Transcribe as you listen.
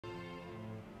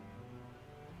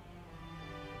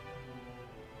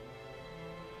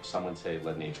someone say,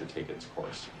 let nature take its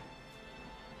course?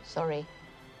 Sorry.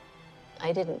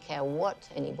 I didn't care what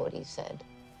anybody said.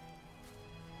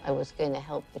 I was going to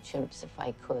help the chimps if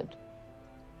I could.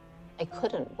 I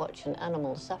couldn't watch an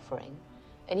animal suffering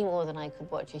any more than I could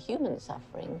watch a human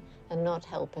suffering and not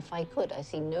help if I could. I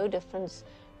see no difference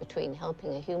between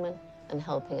helping a human and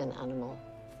helping an animal.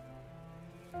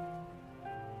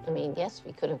 I mean, yes,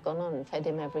 we could have gone on and fed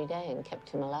him every day and kept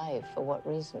him alive. For what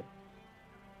reason?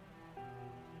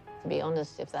 To be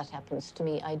honest, if that happens to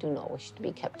me, I do not wish to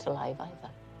be kept alive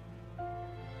either.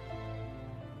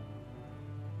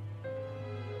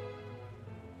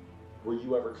 Were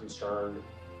you ever concerned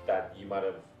that you might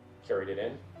have carried it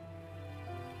in?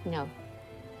 No.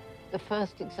 The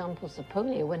first examples of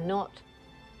polio were not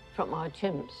from our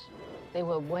chimps. They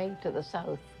were way to the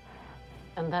south,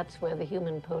 and that's where the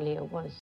human polio was.